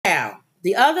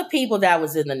The other people that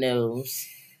was in the news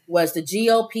was the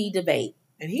GOP debate.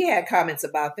 And he had comments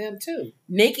about them, too.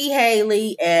 Nikki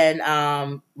Haley and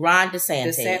Ron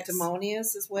DeSantis.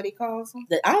 DeSantimonious is what he calls them?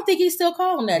 I don't think he's still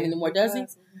calling that anymore, does he?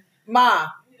 Ma.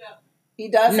 He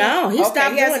doesn't? No, he stopped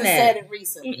doing that. He hasn't said it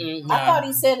recently. No. I thought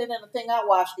he said it in a thing I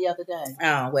watched the other day.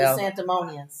 Oh, well.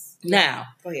 DeSantimonious. Now,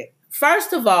 go ahead.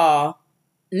 First of all,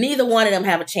 neither one of them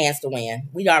have a chance to win.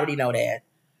 We already know that.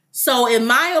 So, in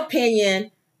my opinion,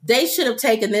 they should have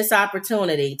taken this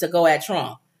opportunity to go at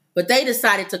Trump. But they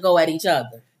decided to go at each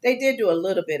other. They did do a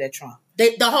little bit at Trump.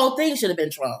 The whole thing should have been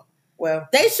Trump. Well,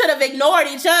 they should have ignored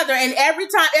each other, and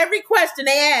every question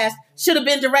they asked should have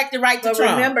been directed right to Trump.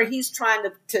 But remember, he's trying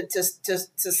to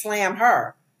slam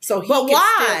her, so he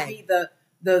can still be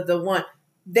the one.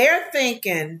 They're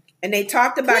thinking, and they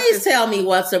talked about. Please tell me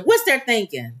what's their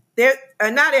thinking. They're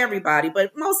not everybody,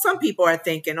 but some people are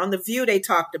thinking. On The View, they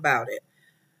talked about it.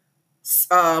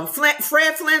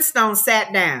 Fred Flintstone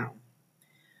sat down.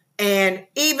 And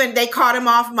even they caught him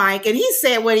off mic, and he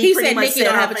said what he pretty much said.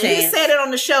 Don't have a chance. He said it on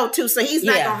the show too, so he's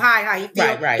not gonna hide how he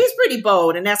feels. Right. He's pretty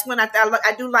bold, and that's when I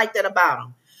do like that about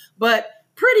him. But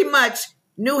pretty much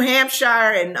New Hampshire,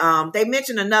 and they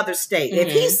mentioned another state. Mm-hmm.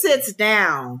 If he sits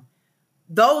down,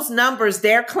 those numbers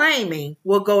they're claiming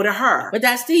will go to her. But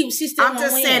that's Steve. She's still. I'm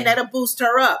just saying that'll boost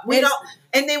her up. We don't,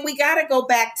 and then we got to go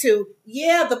back to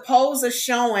the polls are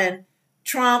showing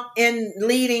Trump in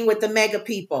leading with the mega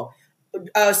people.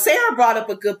 Sarah brought up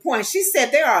a good point. She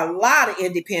said there are a lot of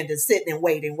independents sitting and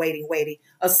waiting.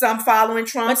 Some following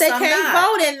Trump, but they can't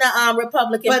vote in the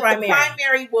Republican primary. But the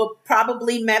primary will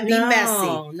probably be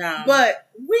messy. No. But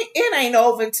it ain't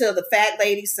over until the fat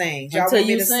lady sings. Y'all want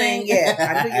me to sing? Yeah,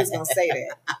 I knew you was gonna say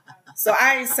that. So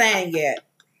I ain't saying yet.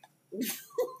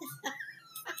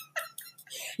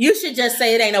 You should just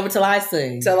say it ain't over till I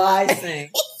sing. Till I sing,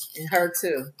 and her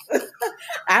too.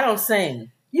 I don't sing.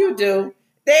 You do.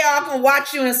 They all gonna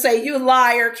watch you and say, "You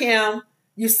liar, Kim.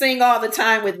 You sing all the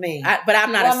time with me." But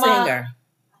I'm not a singer.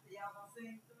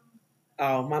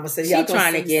 Oh, Mama said she's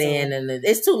trying to get in, and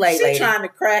it's too late. She's trying to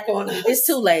crack on us. It's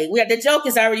too late. The joke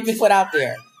has already been put out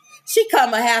there. She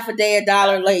come a half a day,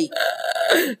 $1 late.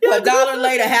 $1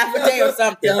 late, a half a day or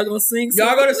something. Y'all gonna sing something?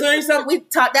 Y'all gonna sing something?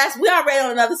 We already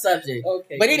on another subject.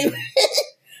 Okay. But anyway,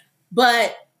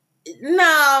 but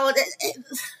no.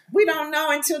 We don't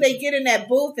know until they get in that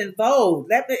booth and vote.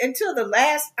 Until the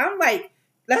last, I'm like,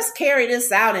 let's carry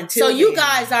this out until. So you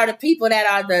guys are the people that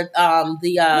are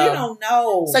we don't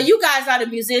know. So you guys are the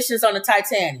musicians on the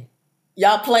Titanic.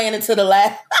 Y'all playing until the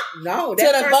last. No,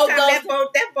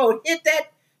 that boat hit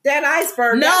that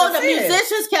iceberg. No, the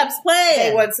musicians kept playing.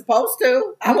 They wasn't supposed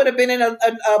to. I would have been in a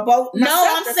boat. No,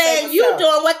 I'm saying you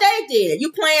doing what they did.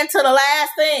 You playing to the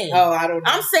last thing. Oh, I don't know.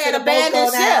 I'm saying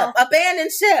abandon ship. Abandon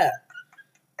ship.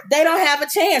 They don't have a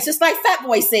chance. Just like Fat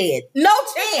Boy said. No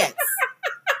chance.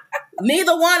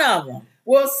 Neither one of them.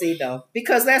 We'll see, though.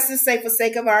 Because let's just say, for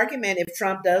sake of argument, if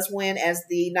Trump does win as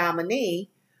the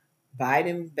nominee,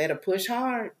 Biden better push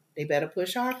hard. They better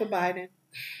push hard for Biden.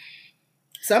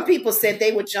 Some people said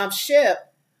they would jump ship.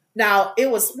 Now,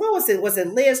 what was it? Was it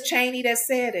Liz Cheney that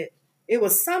said it? It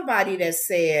was somebody that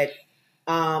said,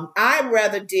 I'd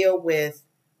rather deal with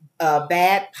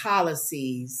bad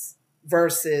policies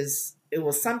versus... It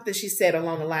was something she said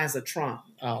along the lines of Trump.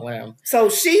 Oh, well. So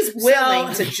she's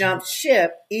willing to jump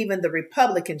ship, even the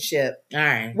Republican ship, all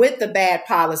right, with the bad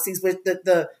policies, with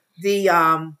the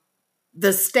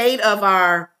state of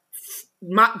our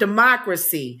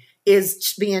democracy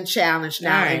is being challenged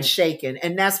now and shaken.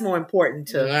 And that's more important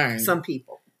to some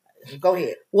people. Go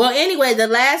ahead. Well, anyway, the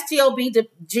last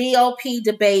GOP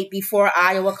debate before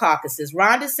Iowa caucuses,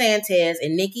 Ron DeSantis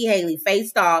and Nikki Haley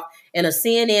faced off in a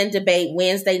CNN debate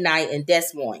Wednesday night in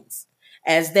Des Moines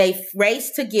as they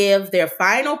raced to give their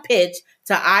final pitch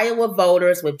to Iowa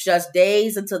voters with just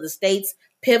days until the state's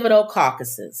pivotal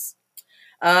caucuses.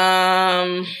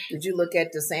 Did you look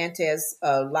at DeSantis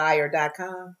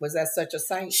liar.com? Was that such a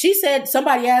site? She said,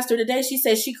 somebody asked her today, she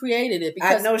said she created it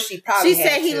because I know she probably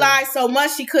said he lied so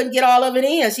much she couldn't get all of it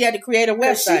in. She had to create a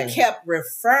website. She kept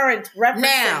referencing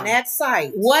that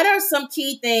site. What are some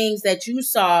key things that you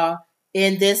saw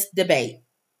in this debate?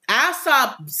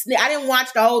 I didn't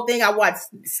watch the whole thing. I watched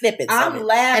snippets. I'm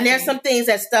laughing. And there's some things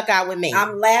that stuck out with me.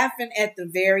 I'm laughing at the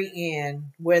very end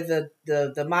where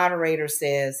the moderator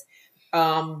says,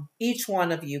 each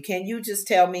one of you, can you just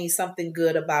tell me something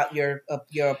good about your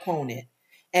opponent?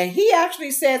 And he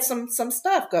actually said some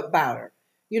stuff about her.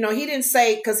 You know, he didn't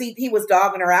say, because he was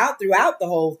dogging her out throughout the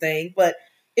whole thing, but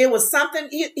it was something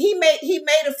he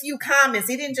made a few comments.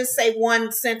 He didn't just say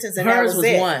one sentence and hers that was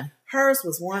it. One. Hers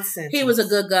was one sentence. He was a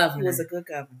good governor. He was a good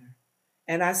governor.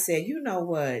 And I said, you know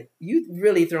what? You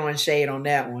really throwing shade on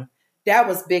that one. That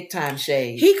was big time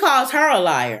shade. He calls her a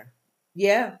liar.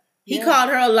 Yeah. He called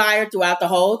her a liar throughout the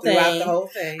whole thing.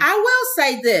 I will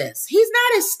say this. He's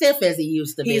not as stiff as he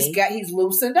used to be. He's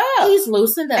loosened up. He's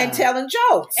loosened up. And telling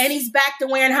jokes. And he's back to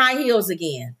wearing high heels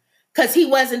again. Because he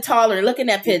wasn't taller. Look at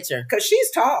that picture. Because she's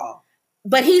tall.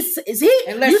 But is he?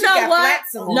 Unless you know got what?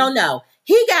 flats on. No.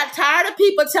 He got tired of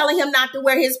people telling him not to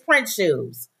wear his Prince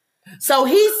shoes. So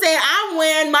he said, I'm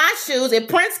wearing my shoes. If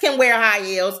Prince can wear high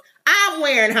heels, I'm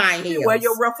wearing high heels. You wear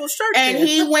your ruffled shirt. And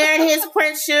he wearing his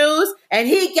Prince shoes. And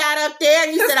he got up there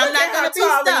and he said, I'm not going to be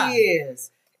stuck. He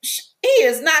is. He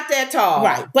is not that tall.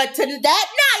 Right. But that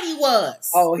night he was.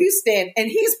 Oh, he's standing. And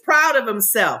he's proud of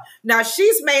himself. Now,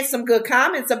 she's made some good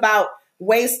comments about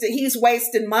he's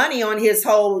wasting money on his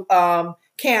whole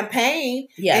campaign.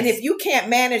 Yes. And if you can't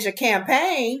manage a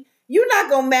campaign, you're not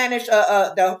going to manage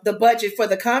the budget for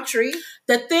the country.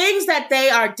 The things that they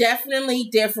are definitely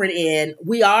different in,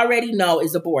 we already know,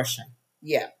 is abortion.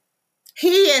 Yeah.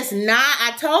 He is not,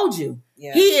 I told you,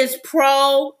 he is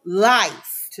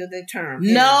pro-life. To the term.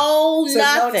 No, so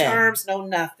nothing. No terms, no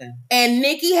nothing. And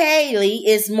Nikki Haley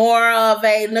is more of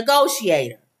a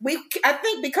negotiator. I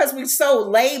think because we're so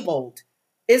labeled,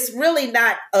 it's really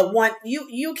not a one.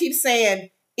 You keep saying,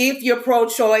 if you're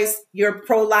pro-choice, you're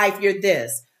pro-life, you're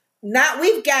this.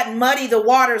 We've got muddy the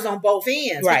waters on both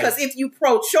ends. Right. Because if you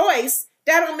pro-choice,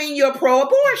 that don't mean you're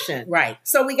pro-abortion. Right.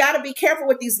 So we got to be careful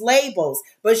with these labels.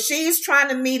 But she's trying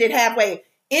to meet it halfway.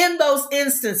 In those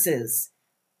instances,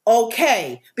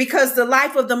 okay, because the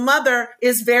life of the mother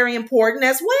is very important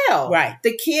as well. Right.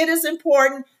 The kid is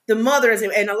important. The mother is,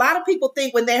 and a lot of people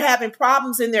think when they're having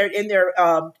problems in their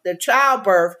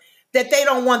childbirth that they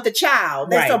don't want the child.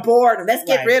 Let's abort them. Let's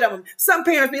get rid of them. Some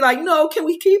parents be like, no, can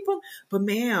we keep them? But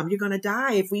ma'am, you're going to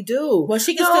die if we do. Well,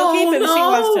 she can still keep him if she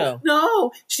wants to.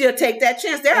 No, she'll take that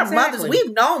chance. There are mothers.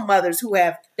 We've known mothers who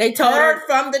have heard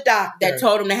from the doctor. That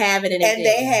told them to have it. And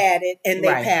they had it and they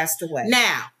passed away.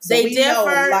 Now, so they we differ.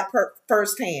 Know a lot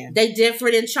firsthand. They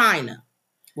differed in China.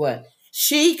 What?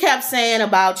 She kept saying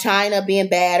about China being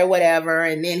bad or whatever.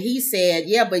 And then he said,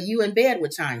 yeah, but you in bed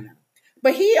with China.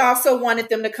 But he also wanted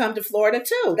them to come to Florida,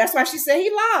 too. That's why she said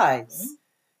he lies. Mm-hmm.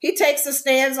 He takes a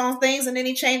stance on things and then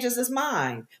he changes his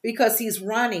mind because he's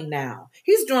running now.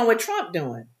 He's doing what Trump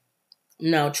doing.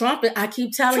 No, Trump, I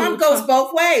keep telling you. Trump goes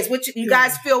both ways. Which you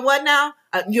guys feel what now?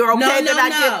 You're okay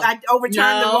I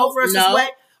overturned the Roe versus Wade?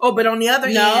 Oh, but on the other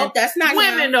hand, that's not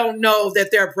women don't know that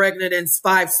they're pregnant in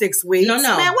 5-6 weeks. No.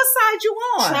 Man, what side you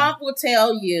on? Trump will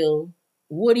tell you,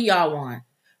 what do y'all want?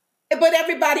 But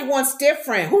everybody wants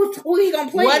different. Who he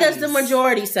gonna please? What does the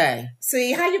majority say?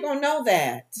 See, how you gonna know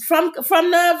that? From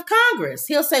the Congress.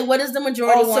 He'll say, what does the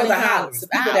majority want in the Congress? House, the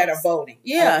people that are voting.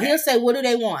 Yeah, okay. He'll say, what do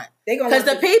they want? Because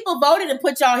the people voted and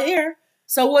put y'all here.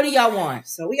 So what do y'all want?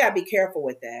 So we gotta be careful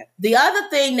with that. The other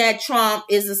thing that Trump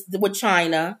is with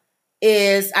China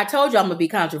is, I told you I'm gonna be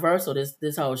controversial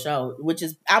this whole show, which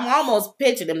is I'm almost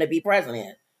pitching him to be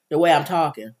president the way I'm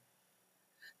talking.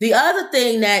 The other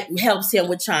thing that helps him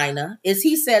with China is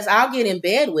he says, I'll get in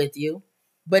bed with you,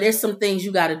 but there's some things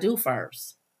you got to do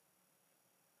first.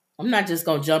 I'm not just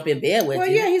going to jump in bed with you. Well,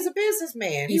 yeah, he's a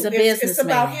businessman. He's a businessman. It's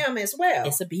about him as well.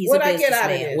 He's a businessman. I get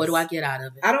out of this? What do I get out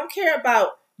of it? I don't care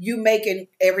about you making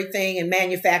everything and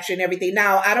manufacturing everything.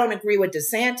 Now, I don't agree with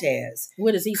DeSantis.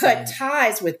 What does he Cut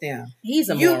ties with them. He's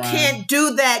a moron. You can't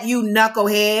do that, you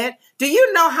knucklehead. Do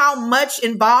you know how much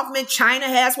involvement China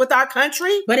has with our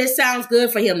country? But it sounds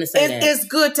good for him to say that. It's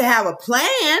good to have a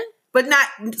plan, but not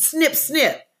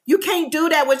snip. You can't do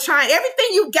that with China. Everything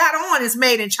you got on is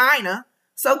made in China.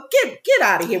 So get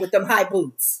out of here with them high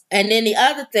boots. And then the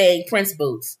other thing, Prince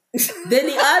boots. Then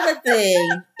the other thing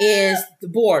is the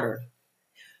border.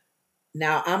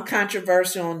 Now, I'm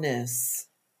controversial on this.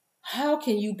 How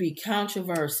can you be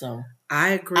controversial? I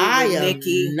agree with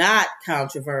Nikki. I am not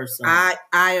controversial.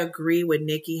 I agree with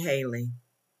Nikki Haley.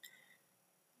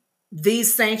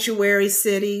 These sanctuary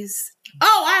cities.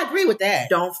 Oh, I agree with that.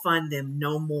 Don't fund them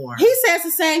no more. He says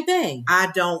the same thing.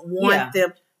 I don't want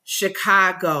them.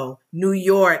 Chicago, New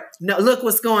York. No, look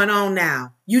what's going on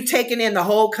now. You taking in the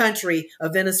whole country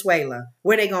of Venezuela.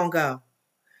 Where they going to go?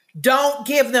 Don't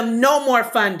give them no more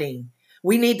funding.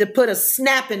 We need to put a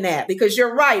snap in that because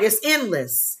you're right. It's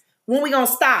endless. When we going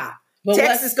to stop? But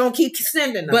Texas going to keep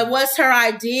sending them. But what's her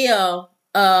idea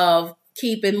of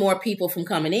keeping more people from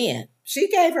coming in? She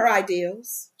gave her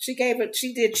ideals. She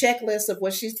did checklists of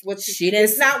what she did.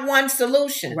 It's not one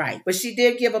solution. Right. But she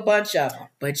did give a bunch of them.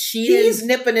 But he's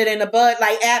nipping it in the bud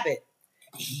like Abbott.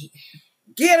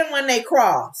 Get them when they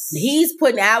cross. He's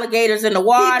putting alligators in the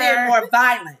water. He's being more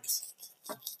violent.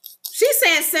 She's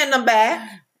saying send them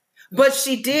back. But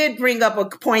she did bring up a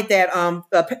point that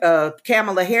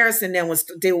Kamala Harris and them was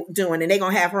doing, and they're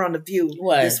gonna have her on The View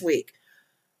this week.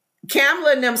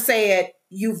 Kamala and them said,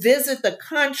 "You visit the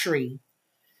country."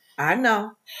 I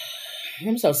know.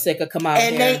 I'm so sick of Kamala.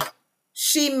 And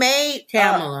she made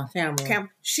Kamala.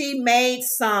 She made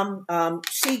some.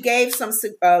 She gave some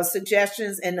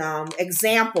suggestions and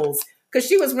examples because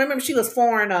she was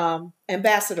foreign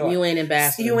ambassador, UN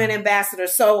ambassador.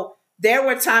 So there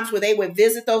were times where they would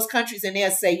visit those countries and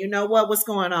they'd say, "You know what? What's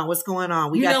going on? What's going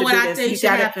on? We got to do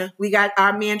this. We got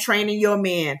our men training your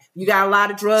men. You got a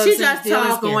lot of drugs and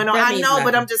dealings going on." I know,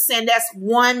 but I'm just saying that's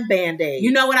one Band-Aid.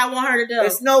 You know what I want her to do?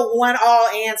 There's no one all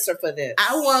answer for this.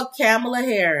 I want Kamala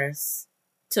Harris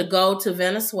to go to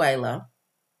Venezuela,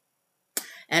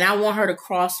 and I want her to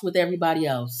cross with everybody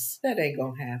else. That ain't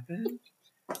gonna happen.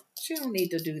 She don't need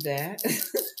to do that.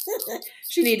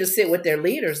 She need to sit with their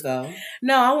leaders, though.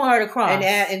 No, I want her to cross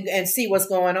and see what's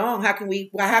going on. How can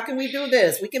we do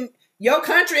this? Your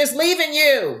country is leaving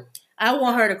you. I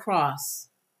want her to cross.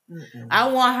 I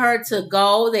want her to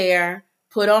go there,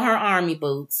 put on her army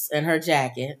boots and her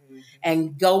jacket,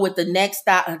 and go with the next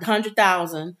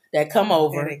 100,000 that come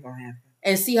over. That ain't gonna happen.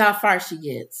 And see how far she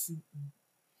gets.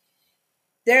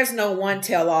 There's no one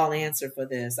tell-all answer for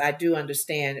this. I do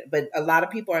understand, but a lot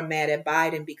of people are mad at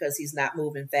Biden because he's not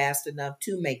moving fast enough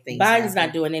to make things Biden's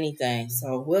not doing anything.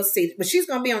 So we'll see. But she's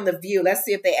going to be on The View. Let's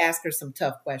see if they ask her some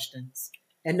tough questions.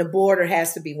 And the border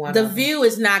has to be one of them. The View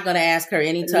is not going to ask her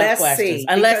any tough questions.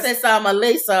 Unless it's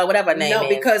Melissa, whatever her name is. No,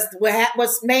 because what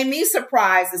made me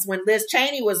surprised is when Liz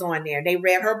Cheney was on there, they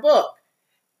read her book.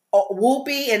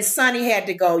 Whoopi and Sonny had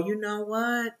to go, "You know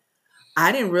what?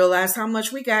 I didn't realize how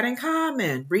much we got in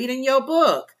common reading your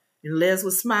book." And Liz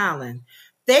was smiling.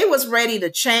 They was ready to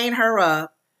chain her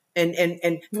up and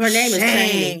her name is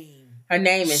Cheney. Her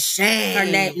name is Shame. Her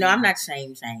name. No, I'm not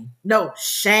Shame. No,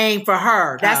 shame for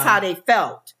her. That's how they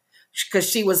felt. Because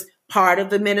she was part of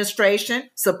the administration,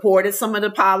 supported some of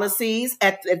the policies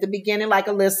at the beginning, like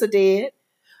Alyssa did,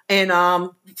 and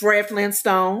Fred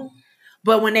Flintstone.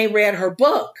 But when they read her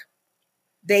book,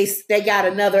 they got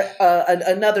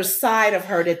another side of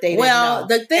her that they didn't know.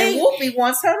 The thing, and Whoopi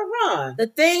wants her to run. The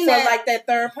thing for like that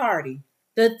third party.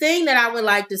 The thing that I would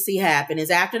like to see happen is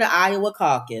after the Iowa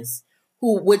caucus,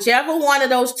 whichever one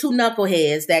of those two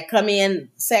knuckleheads that come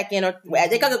in second, or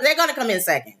they're going to come in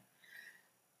second,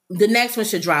 the next one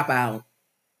should drop out,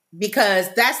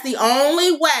 because that's the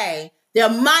only way there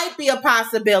might be a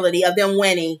possibility of them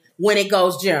winning when it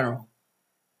goes general.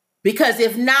 Because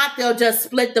if not, they'll just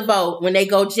split the vote when they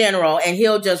go general, and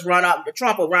he'll just run off.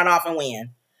 Trump will run off and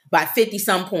win by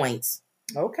 50-some points.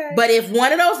 Okay. But if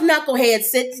one of those knuckleheads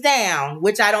sits down,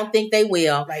 which I don't think they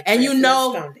will, like and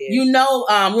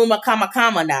Ruma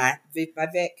Kama not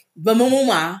Vivek,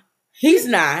 Bamuma, he's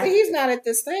not. He's not at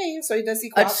this thing, so does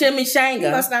he? A Chimichanga, he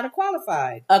must not have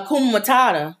qualified. A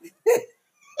Kumatata.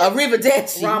 A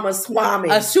Rivadeshi. Ramaswamy.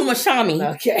 A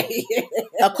Shumashami. Okay.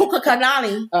 A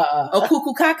Kukakanani. A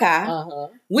Kukukaka.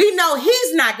 We know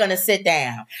he's not going to sit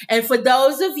down. And for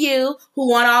those of you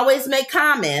who want to always make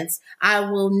comments, I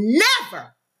will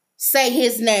never say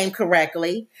his name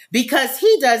correctly because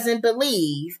he doesn't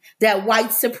believe that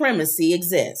white supremacy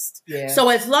exists. Yeah. So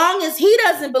as long as he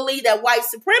doesn't believe that white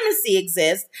supremacy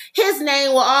exists, his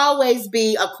name will always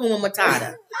be Akuma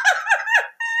Matata.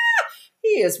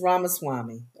 He is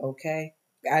Ramaswamy, okay?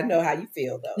 I know how you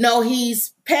feel, though. No,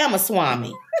 he's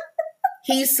Pamaswamy.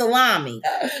 He's Salami.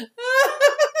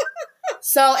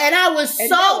 So, and I was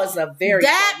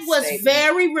that was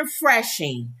very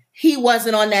refreshing. He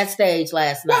wasn't on that stage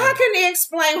last night. Well, how can he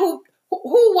explain who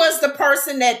was the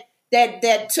person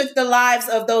that took the lives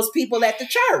of those people at the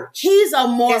church? He's a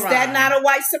moron. Is that not a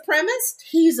white supremacist?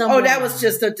 He's a moron. Oh, that was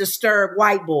just a disturbed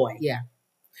white boy. Yeah.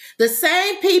 The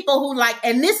same people who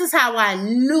and this is how I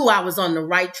knew I was on the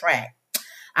right track.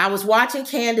 I was watching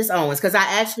Candace Owens because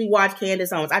I actually watch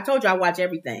Candace Owens. I told you I watch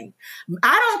everything.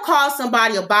 I don't call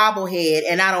somebody a bobblehead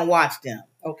and I don't watch them.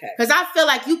 Okay. Because I feel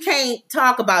like you can't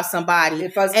talk about somebody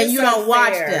and you don't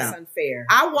watch them. It's unfair.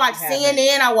 I watch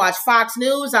CNN. I watch Fox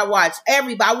News. I watch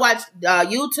everybody. I watch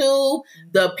YouTube.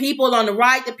 The people on the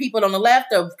right, the people on the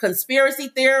left, the conspiracy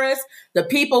theorists, the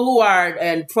people who are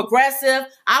progressive.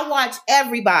 I watch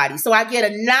everybody. So I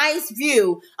get a nice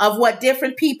view of what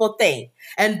different people think.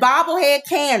 And Bobblehead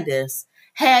Candace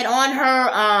had on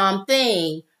her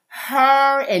thing,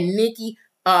 her and Nikki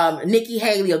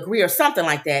Haley agree or something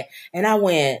like that. And I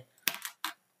went,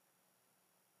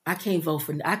 I can't vote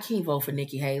for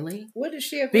Nikki Haley. What did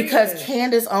she agree Because with?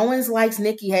 Candace Owens likes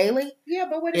Nikki Haley. Yeah,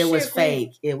 but what did she agree?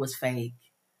 Fake. It was fake.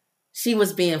 She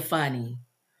was being funny.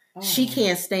 Oh. She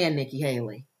can't stand Nikki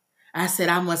Haley. I said,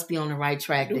 I must be on the right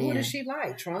track then. Who does she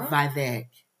like? Trump? Vivek.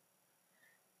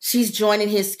 She's joining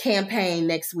his campaign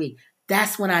next week.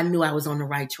 That's when I knew I was on the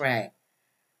right track.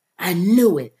 I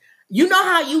knew it. You know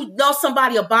how you know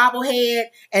somebody a bobblehead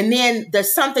and then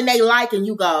there's something they like and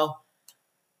you go,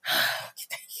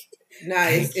 no,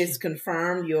 it's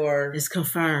confirmed. It's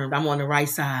confirmed. I'm on the right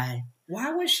side.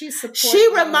 Why would she support? She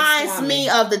reminds me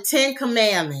of the 10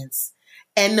 Commandments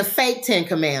and the fake 10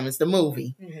 Commandments, the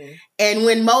movie. Mm-hmm. And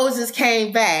when Moses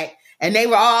came back and they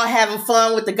were all having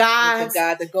fun with the gods. With the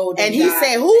God, the golden and he God.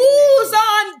 said, who's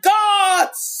on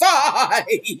God's side?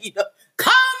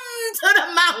 Come to the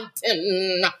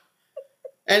mountain.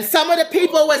 And some of the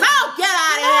people was, oh, get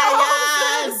out of here,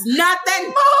 yes,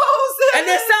 nothing. Moses. And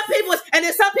then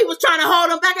some people was trying to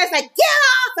hold them back. They said, get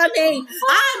off of me.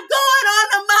 I'm going on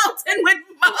the mountain with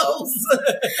Moses.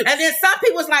 And then some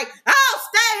people was like, oh,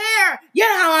 stay here. You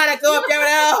don't want to go up there with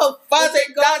that old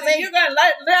fuzzy. You're going to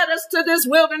let us to this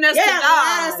wilderness to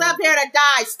die. Let us up here to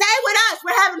die. Stay with us.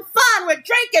 We're having fun. We're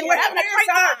drinking. We're having a great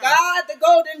time. God, the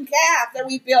golden calf that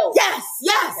we built. Yes.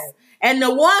 Okay. And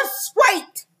the one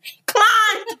scraped.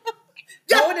 Climbed.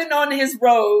 Golden on his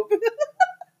robe.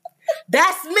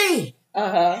 That's me.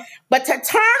 Uh-huh. But to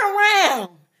turn around,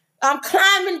 I'm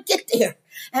climbing to get there.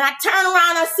 And I turn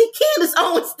around, I see Candace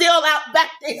Owens still out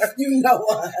back there. You know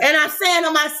what? And I'm saying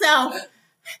to myself,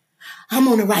 I'm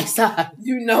on the right side.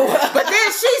 You know what? But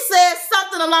then she said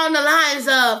something along the lines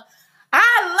of,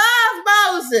 I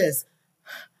love Moses.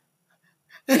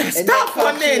 And I stopped for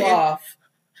a minute.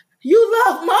 You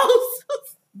love Moses?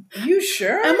 You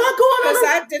sure? Am I going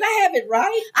on? Did I have it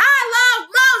right? I love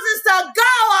Moses to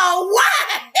go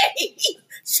away.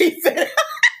 She said.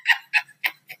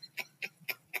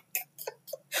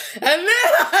 And then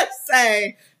I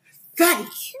say, thank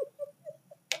you.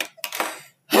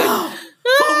 For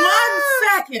 1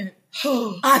 second,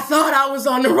 I thought I was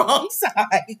on the wrong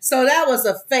side. So that was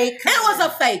a fake. It was a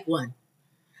fake one.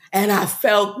 And I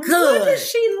felt good. What did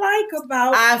she like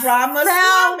about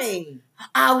Ramaswamy?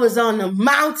 I was on the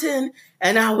mountain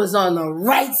and I was on the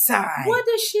right side. What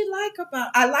does she like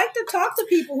about? I like to talk to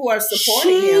people who are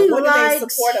supporting him. What do they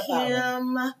support about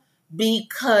him?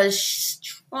 Because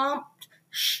Trump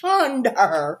shunned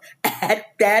her at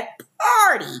that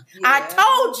party. Yeah. I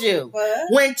told you.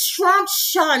 When Trump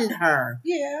shunned her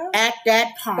at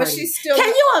that party. But she's still. Can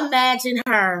you imagine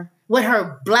her with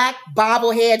her black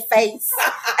bobblehead face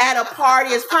at a party?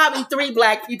 It's probably 3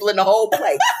 black people in the whole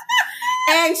place.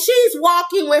 And she's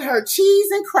walking with her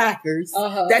cheese and crackers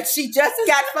that she just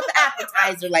got from the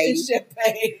appetizer lady.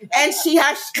 Champagne. And she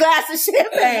has a glass of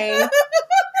champagne.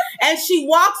 And she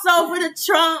walks over to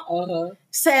Trump,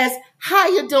 says, how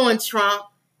you doing, Trump?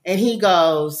 And he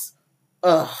goes,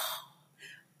 ugh,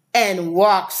 and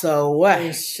walks away.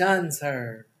 And shuns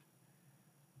her.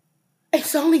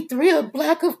 It's only 3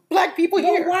 black people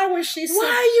here. Why was she? Why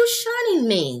are you shunning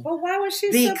me? Well, why was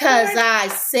she? Because I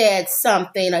said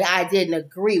something I didn't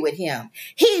agree with him.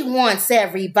 He wants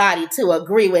everybody to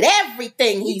agree with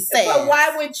everything he says. But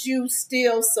why would you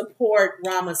still support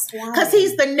Ramaswamy? Because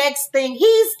he's the next thing.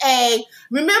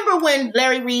 Remember when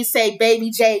Larry Reid said Baby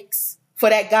Jakes for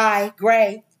that guy,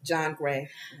 Gray? John Gray.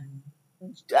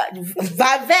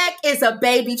 Vivek is a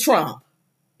baby Trump.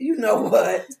 You know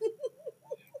what?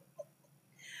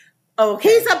 Okay.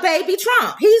 He's a baby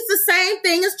Trump. He's the same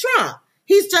thing as Trump.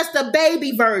 He's just a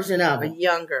baby version of him.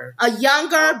 A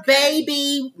younger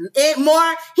baby.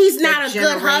 He's not a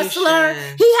good hustler.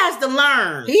 He has to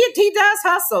learn. He does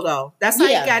hustle, though. That's how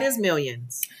he got his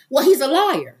millions. Well, he's a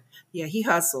liar. Yeah, he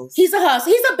hustles. He's a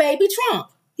hustler. He's a baby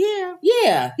Trump.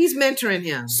 Yeah. He's mentoring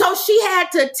him. So she had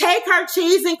to take her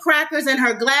cheese and crackers and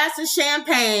her glass of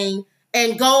champagne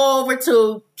and go over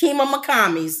to Kima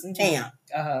Makami's camp.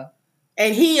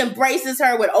 And he embraces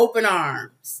her with open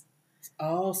arms.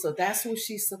 Oh, so that's who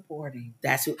she's supporting.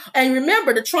 And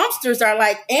remember, the Trumpsters are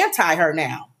like anti her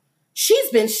now. She's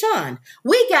been shunned.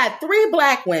 We got 3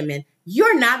 black women.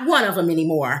 You're not one of them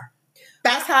anymore.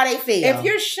 That's how they feel. If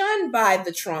you're shunned by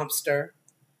the Trumpster,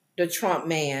 the Trump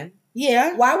man,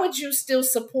 why would you still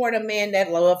support a man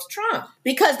that loves Trump?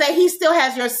 Because he still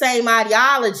has your same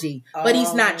ideology, but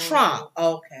he's not Trump.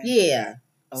 Okay. Yeah.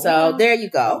 So there you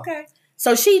go. Okay.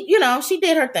 So she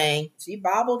did her thing. She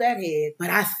bobbled that head.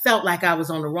 But I felt like I was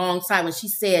on the wrong side when she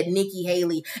said Nikki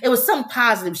Haley. It was something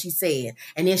positive she said.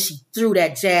 And then she threw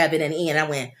that jab in and in. I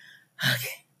went,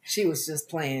 okay. She was just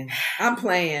playing. I'm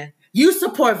playing. You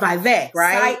support Vivek,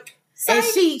 right? Psych. And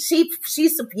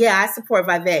I support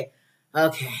Vivek.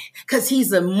 Okay. Because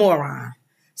he's a moron.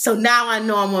 So now I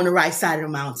know I'm on the right side of the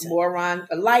mountain. Moron.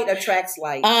 Light attracts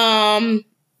light.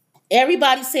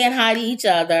 Everybody's saying hi to each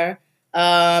other.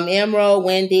 Emerald,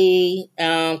 Wendy,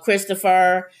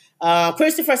 Christopher.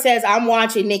 Christopher says, I'm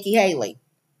watching Nikki Haley.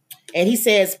 And he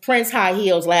says, Prince high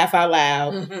heels, laugh out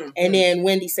loud. And then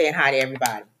Wendy saying hi to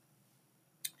everybody.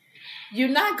 You're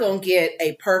not gonna get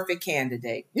a perfect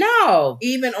candidate. No.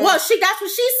 Even on, that's what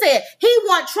she said.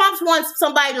 Trump wants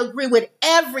somebody to agree with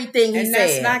everything he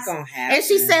says. And that's not gonna happen. And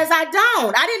she says, I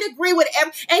don't. I didn't agree with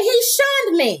and he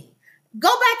shunned me. Go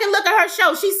back and look at her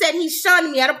show. She said he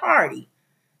shunned me at a party.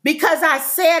 Because I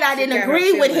said I didn't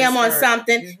agree with him on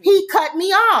something. He cut me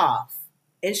off.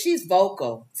 And she's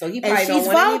vocal. So he probably don't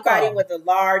want anybody with a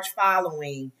large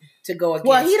following to go against him.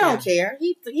 Well, he don't care.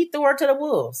 He threw her to the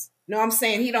wolves. No, I'm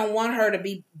saying he don't want her to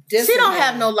be She don't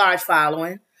have no large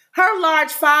following. Her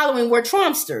large following were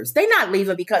Trumpsters. They not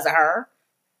leaving because of her.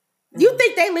 You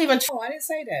think they leaving? Oh, I didn't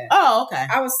say that. Oh, okay.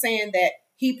 I was saying that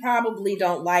he probably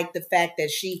don't like the fact that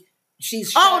she's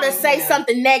to say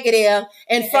something negative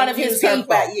in front of his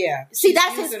people. Yeah. See,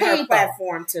 that's his people.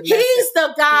 Platform to He's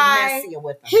the guy.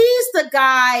 He's the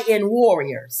guy in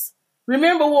Warriors.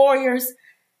 Remember Warriors?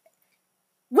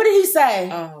 What did he say?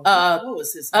 What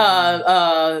was his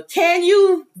name? Can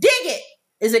you dig it?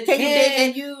 Is it can you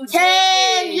dig it?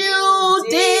 Can you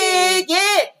dig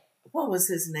it? What was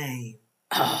his name?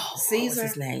 Oh, Caesar. What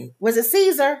was his name? Was it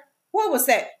Caesar? What was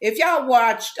that? If y'all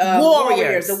watched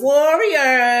Warriors, the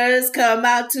Warriors come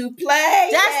out to play.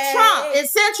 That's Trump in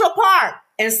Central Park.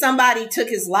 And somebody took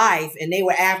his life, and they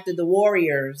were after the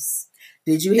Warriors.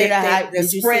 Did you hear that?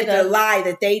 Did you spread the lie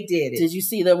that they did it? Did you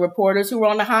see the reporters who were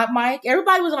on the hot mic?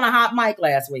 Everybody was on a hot mic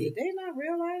last week. Did they not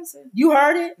realize it? You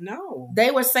heard it? No.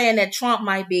 They were saying that Trump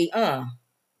might be,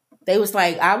 They was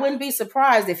like, I wouldn't be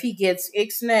surprised if he gets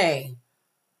Ixnay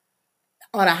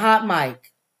on a hot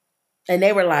mic. And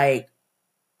they were like,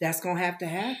 that's going to have to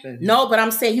happen. No, but I'm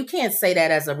saying you can't say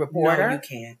that as a reporter. No, you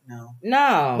can't. No.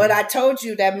 No. But I told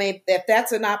you that if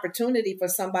that's an opportunity for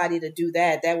somebody to do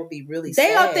that, that would be really sad.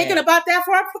 They are thinking about that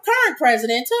for our current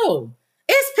president, too.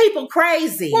 It's people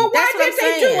crazy. Well, why did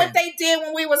they do what they did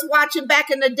when we was watching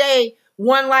back in the day,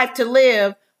 One Life to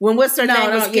Live, when what's her name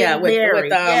was getting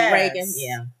married? With Reagan.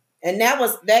 Yeah. And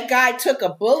that guy took a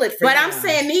bullet for But him. I'm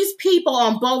saying these people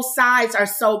on both sides are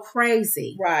so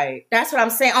crazy. Right. That's what I'm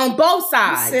saying. On both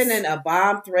sides. You're sending a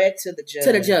bomb threat to the judge.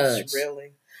 To the judge.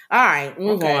 Really? All right.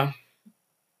 Move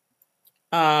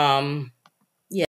on.